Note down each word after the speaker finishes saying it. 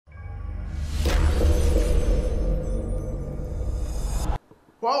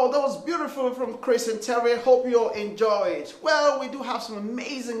Wow, that was beautiful from Chris and Terry. Hope you all enjoy it. Well, we do have some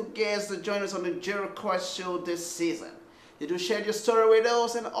amazing guests that join us on the Jero Quest show this season. They do share your story with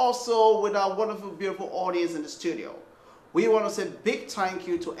us and also with our wonderful, beautiful audience in the studio. We want to say a big thank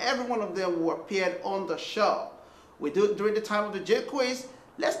you to every one of them who appeared on the show. We do it during the time of the Jero Quiz.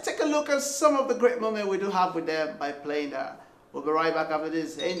 Let's take a look at some of the great moments we do have with them by playing that. We'll be right back after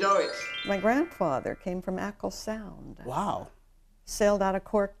this. Enjoy it. My grandfather came from Ackle Sound. Wow. Sailed out of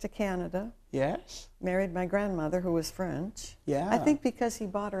Cork to Canada. Yes. Married my grandmother, who was French. Yeah. I think because he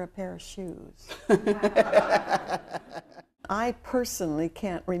bought her a pair of shoes. I personally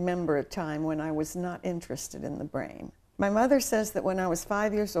can't remember a time when I was not interested in the brain. My mother says that when I was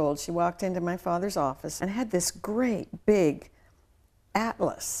 5 years old, she walked into my father's office and had this great big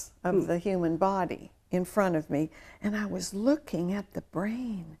atlas of the human body in front of me, and I was looking at the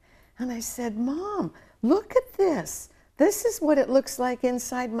brain. And I said, "Mom, look at this. This is what it looks like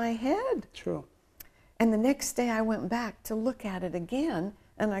inside my head." True. And the next day I went back to look at it again,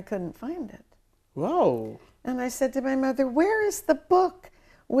 and I couldn't find it. Whoa. And I said to my mother, "Where is the book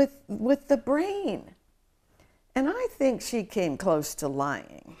with the brain?" And I think she came close to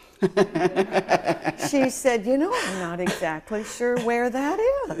lying. She said, "You know, I'm not exactly sure where that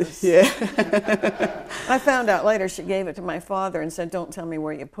is." Yeah. I found out later she gave it to my father and said, "Don't tell me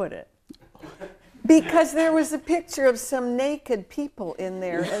where you put it." Because there was a picture of some naked people in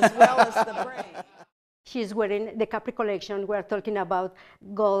there as well as the brain. She's wearing the Capri collection. We're talking about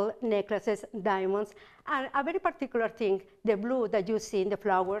gold necklaces, diamonds, and a very particular thing, the blue that you see in the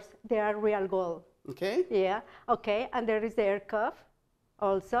flowers, they are real gold. Okay. Yeah, okay, and there is the ear cuff,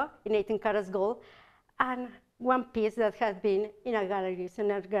 also in 18 carats gold, and one piece that has been in our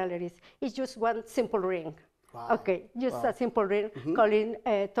galleries, is just one simple ring. Wow. Okay, just Wow. a simple ring, calling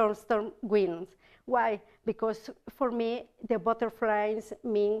Thornstorm Wings. Why? Because for me, the butterflies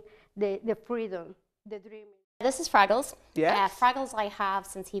mean the freedom, the dream. This is Fraggles. Yes. Fraggles I have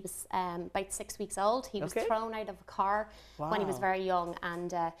since he was about 6 weeks old. He was Okay. thrown out of a car when he was Wow. very young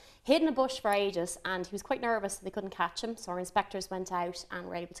and hid in a bush for ages, and he was quite nervous that they couldn't catch him, so our inspectors went out and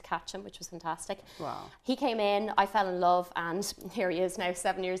were able to catch him, which was fantastic. Wow. He came in, I fell in love, and here he is now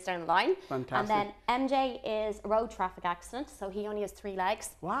 7 years down the line. Fantastic. And then MJ is a road traffic accident, so he only has 3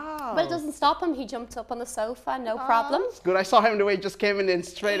 legs. Wow. But it doesn't stop him. He jumped up on the sofa, no problem. That's good. I saw him the way he just came in and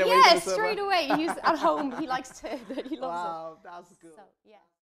straight away. to Yeah, the sofa. straight away. He's at home. He likes to, he loves Wow, that's good. it. So, yeah.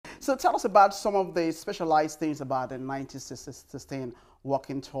 So tell us about some of the specialized things about the 1916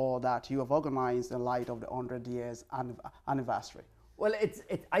 walking tour that you have organized in light of the 100 years anniversary. Well,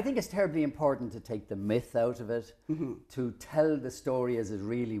 I think it's terribly important to take the myth out of it, to tell the story as it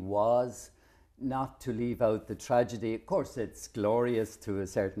really was, not to leave out the tragedy. Of course, it's glorious to a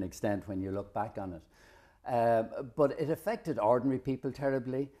certain extent when you look back on it. But it affected ordinary people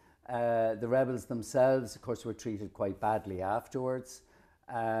terribly. The rebels themselves, of course, were treated quite badly afterwards.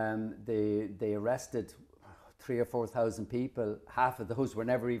 They arrested 3,000 or 4,000 people. Half of those were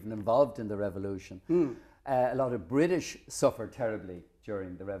never even involved in the revolution. A lot of British suffered terribly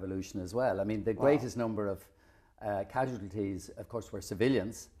during the revolution as well. I mean, the greatest number of casualties, of course, were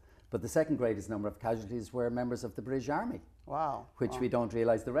civilians, but the second greatest number of casualties were members of the British Army. Wow. Which we don't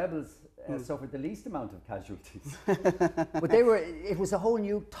realise. The rebels suffered the least amount of casualties. But it was a whole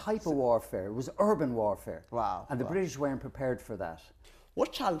new type of warfare. It was urban warfare. Wow. And the British weren't prepared for that.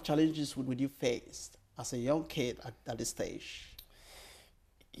 What challenges would you face as a young kid at this stage?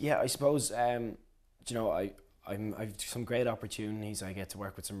 Yeah, I suppose, you know, I've some great opportunities. I get to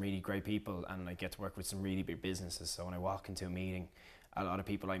work with some really great people, and I get to work with some really big businesses. So when I walk into a meeting, a lot of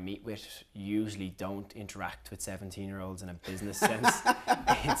people I meet with usually don't interact with 17-year-olds in a business sense.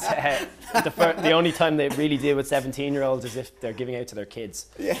 It's the only time they really deal with 17-year-olds is if they're giving out to their kids.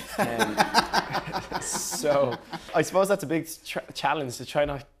 Yeah. So I suppose that's a big challenge, to try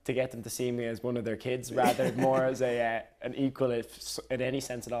not to get them to see me as one of their kids, rather more as an equal, in any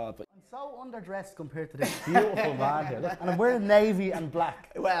sense at all. But I'm so underdressed compared to this beautiful man here. Look, and I'm wearing navy and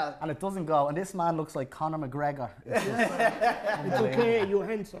black. Well. And it doesn't go. And this man looks like Conor McGregor. It's just It's okay, you're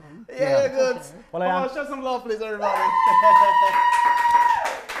handsome. Yeah, good. Well, I am. Show some love, please, everybody.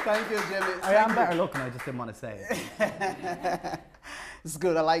 Thank you, Jimmy. I am better looking, I just didn't want to say it. It's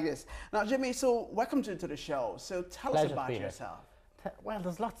good, I like this. Now, Jimmy, so welcome to the show. So tell us Pleasure to about be here. yourself. Well,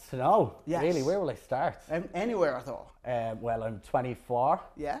 there's lots to know. Yes. Really, where will I start? Anywhere at all. Well, I'm 24.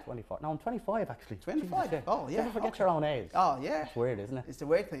 Yeah? 24. No, I'm 25 actually. 25? Jesus, Oh, yeah. You ever forget okay. your own age? Oh, yeah. It's weird, isn't it? It's the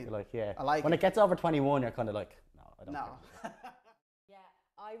weird thing. You're like, yeah. I like when it. it gets over 21, you're kind of like, no, I don't No. care. Yeah,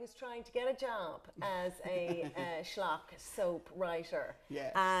 I was trying to get a job as a schlock soap writer.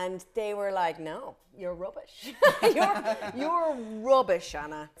 Yes. And they were like, no, you're rubbish. you're rubbish,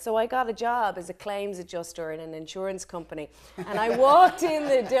 Anna. So I got a job as a claims adjuster in an insurance company. And I walked in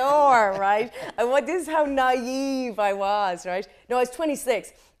the door, right? This is how naive I was, right? No, I was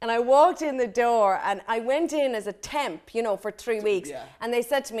 26. And I walked in the door and I went in as a temp, you know, for 3 weeks. Yeah. And they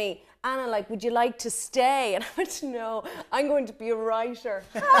said to me, Anna, like, would you like to stay? And I went, no, I'm going to be a writer.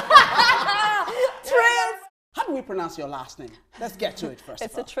 How do we pronounce your last name? Let's get to it first.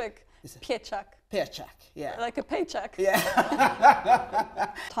 It's a trick. Paycheck. Paycheck, yeah. Like a paycheck.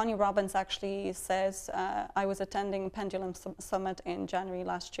 Yeah. Tony Robbins actually says, I was attending Pendulum Summit in January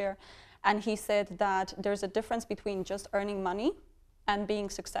last year, and he said that there's a difference between just earning money and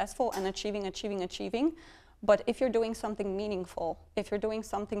being successful and achieving. But if you're doing something meaningful, if you're doing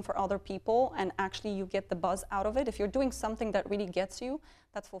something for other people and actually you get the buzz out of it, if you're doing something that really gets you,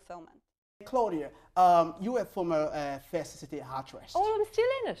 that's fulfillment. Claudia, you were former First City actress. Oh, I'm still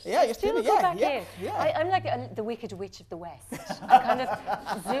in it. Yeah, you're still in it. Yeah. I'm like the Wicked Witch of the West. I kind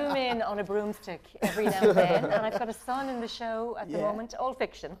of zoom in on a broomstick every now and then, and I've got a son in the show at the moment, all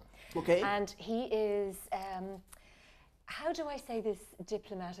fiction. Okay. And he is, how do I say this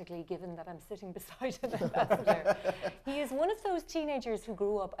diplomatically, given that I'm sitting beside an ambassador? He is one of those teenagers who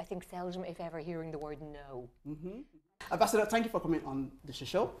grew up, I think, seldom, if ever, hearing the word no. Mm-hmm. Ambassador, thank you for coming on the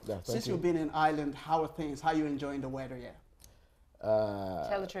show. Yeah, Since you've been in Ireland, how are things? How are you enjoying the weather here?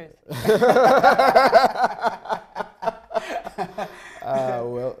 Tell the truth.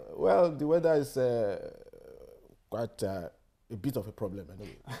 Well, the weather is quite a bit of a problem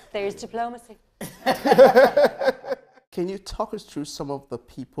anyway. There's diplomacy. Can you talk us through some of the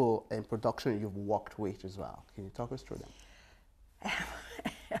people in production you've worked with as well? Can you talk us through them?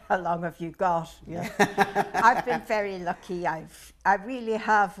 How long have you got? Yeah. I've been very lucky. I really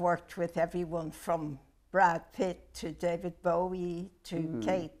have worked with everyone from Brad Pitt to David Bowie to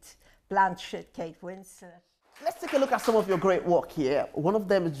Kate Blanchett, Kate Winslet. Let's take a look at some of your great work here. One of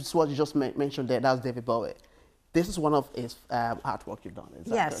them is just what you just mentioned there. That's David Bowie. This is one of his artwork you've done. Is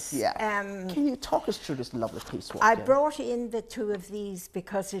Yes. That yeah. Can you talk us through this lovely piece? I brought in the two of these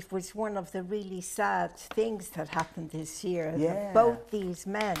because it was one of the really sad things that happened this year. Yeah. Both these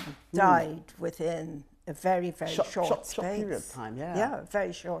men died within a very, very short space. Short period of time, yeah. Yeah, a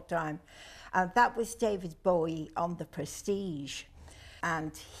very short time. And that was David Bowie on The Prestige.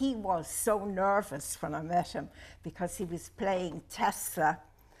 And he was so nervous when I met him because he was playing Tesla,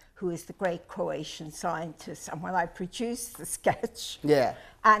 who is the great Croatian scientist. And when I produced the sketch,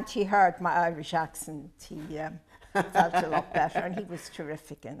 and he heard my Irish accent, he felt a lot better, and he was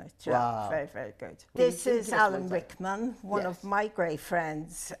terrific in it. Wow. Very, very good. This is Alan Rickman, one of my great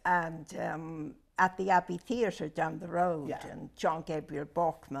friends, and at the Abbey Theatre down the road, and John Gabriel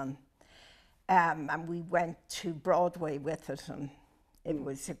Borkman. And we went to Broadway with it, and it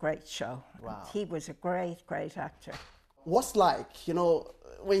was a great show. Wow. He was a great, great actor. What's like, you know,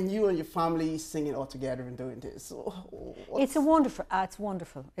 when you and your family singing all together and doing this? It's wonderful. It's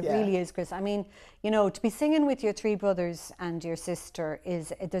wonderful. It really is, Chris. I mean, you know, to be singing with your three brothers and your sister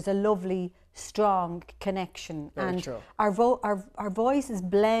there's a lovely, strong connection, Very and true. our voices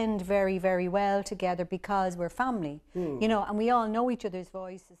blend very, very well together because we're family. You know, and we all know each other's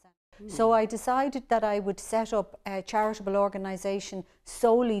voices. So I decided that I would set up a charitable organisation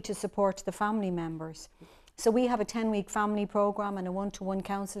solely to support the family members. So we have a 10-week family programme and a one-to-one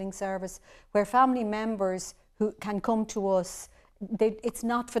counselling service where family members who can come to us, it's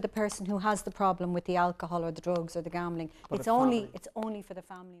not for the person who has the problem with the alcohol or the drugs or the gambling. It's only for the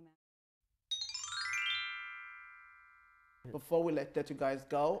family members. Before we let you guys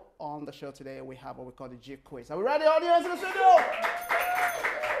go, on the show today we have what we call the G quiz. Are we ready, audience in the studio?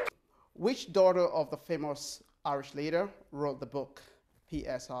 Which daughter of the famous Irish leader wrote the book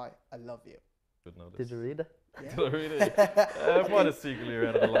PSI, I Love You? Did you read it? Yeah. Did I read it? I might have secretly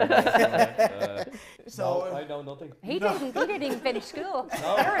read it along the way. So I know nothing. He didn't even finish school.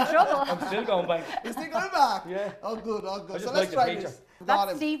 No. You're in trouble. I'm still going back. You're still going back? Yeah. Oh, good, oh, good. I So just let's like try the this.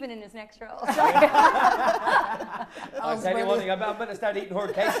 That's Stephen in his next role. I'll tell you one thing, I'm going to start eating her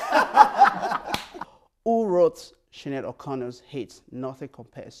cake. Who wrote Sinead O'Connor's hit Nothing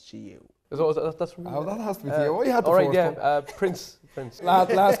Compares to You? That's from that has to be to you. What you had the all right, first yeah, one? Prince.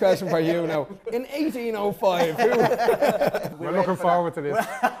 Last question for you now. In 1805, We're looking forward to this.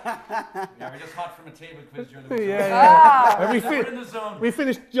 Yeah, we're just hot from a table quiz during the week. We're in the zone. We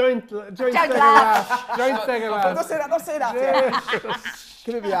finished joint second last. Joint second last. Don't say that. Yeah.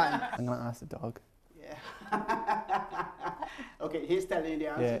 Keep it behind. I'm going to ask the dog. Okay, he's telling you the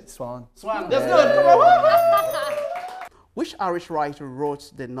answer. Yeah, Swan. Swan, that's good. Come on. Which Irish writer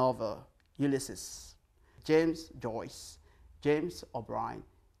wrote the novel Ulysses? James Joyce, James O'Brien,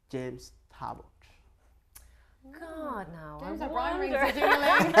 James Talbot. God, no. James I O'Brien wonder. rings a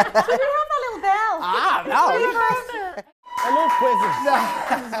ding-a-ling. Should we have that little bell? Ah, no. I love quizzes.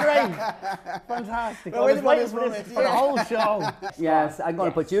 This is great. Fantastic. Well, I was wait waiting for for this this for the whole show. Yes, I'm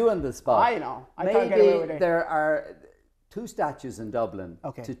going to put you on the spot. I know. I can't get away with Maybe it. there are 2 statues in Dublin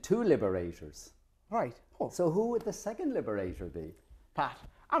to 2 liberators. Right. Oh. So who would the second liberator be? Pat,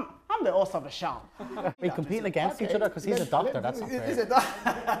 I'm the host of the show. We compete against each other because he's a doctor. That's not He's fair. a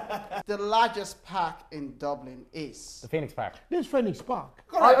doc- The largest park in Dublin is The Phoenix Park. This Phoenix Park.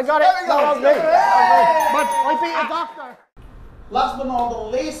 I got it. There we go. That was But great. I beat a doctor. Last but not the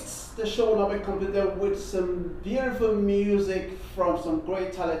least, the show will now be completed with some beautiful music from some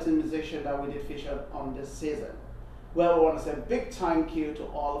great talented musicians that we did feature on this season. Well, we want to say a big thank you to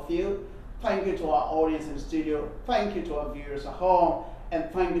all of you. Thank you to our audience in the studio. Thank you to our viewers at home. And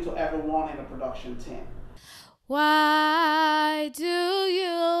thank you to everyone in the production team. Why do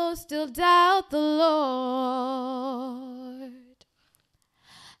you still doubt the Lord?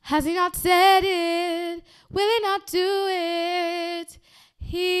 Has he not said it? Will he not do it?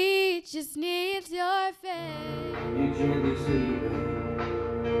 He just needs your faith. You gently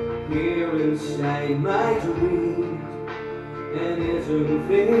sleeping here inside my dreams, and isn't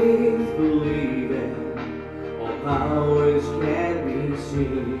faith believing all powers can be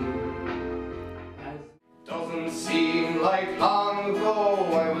seen. Doesn't seem like long ago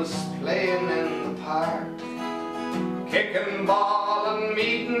I was playing in the park, kicking ball and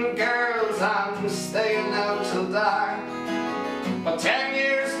meeting girls and staying out till dark. But 10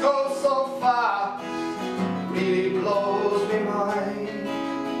 years go so fast, it really blows me mind.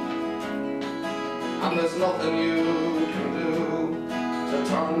 And there's nothing you can do to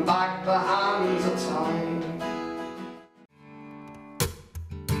turn back the hands of time.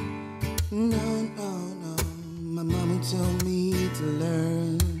 No, no, no, my mama told me to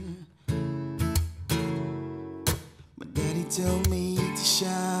learn. My daddy told me to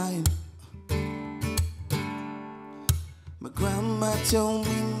shine. My grandma told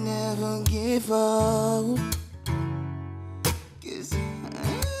me never give up, 'cause I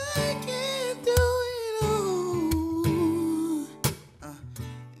can't do it all.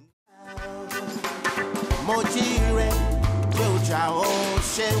 Mojire, Joja, oh,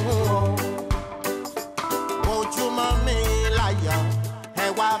 Shewo. Ojú mọ́ mi láyọ̀, ẹ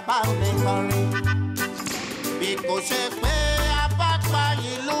wá bá mi kọrin. Bí kò ṣe pé apápá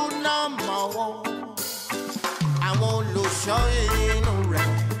ìlú náà mọ̀ wọ́n, àwọn olùṣọ́ inú rẹ̀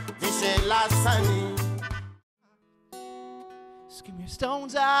níṣẹ́ lásán ni. Skim your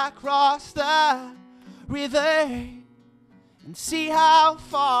stones across the river and see how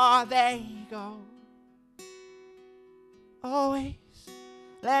far they go. Always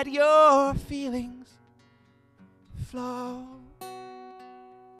let your feelings flow.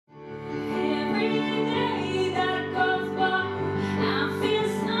 Every day that goes by, I feel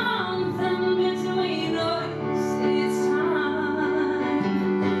something between us. It's time.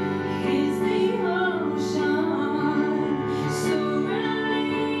 It's the ocean. So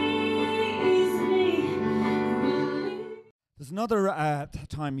release me. There's another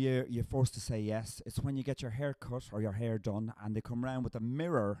time you're forced to say yes. It's when you get your hair cut or your hair done and they come round with a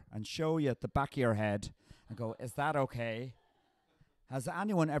mirror and show you at the back of your head and go, is that okay? Has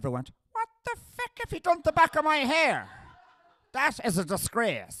anyone ever went, what the fuck have you done to the back of my hair? That is a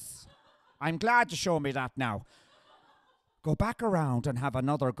disgrace. I'm glad you showed me that now. Go back around and have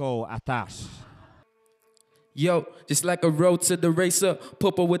another go at that. Yo, just like a road to the racer,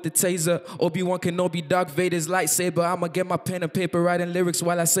 Purple with the taser. Obi-Wan Kenobi, Darth Vader's lightsaber. I'ma get my pen and paper, writing lyrics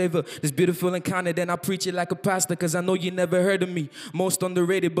while I savor this beautiful encounter. Then I preach it like a pastor, cause I know you never heard of me. Most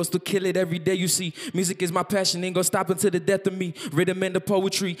underrated, but still kill it every day you see. Music is my passion, ain't gonna stop until the death of me. Rhythm and the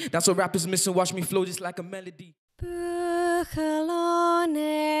poetry, that's what rappers missing. Watch me flow just like a melody. Buchalon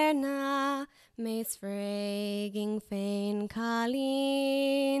Meis freging fein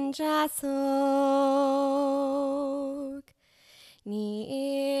Colleen Jasok Ni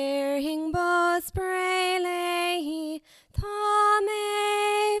earhing bos brayley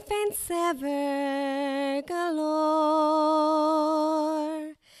Tome fein sever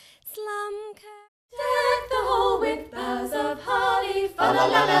galore Slum deck the hall with boughs of holly fa la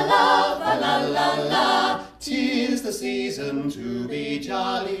la la la fa la la la 'Tis the season to be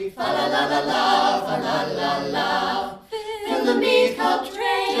jolly. Fa la la la la, fa la la la. Fill the mead cup,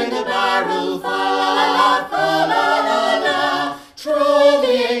 drain the barrel. Fa la la, fa la la la. Troll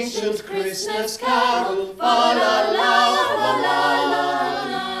the ancient Christmas carol. Fa la la, fa la la.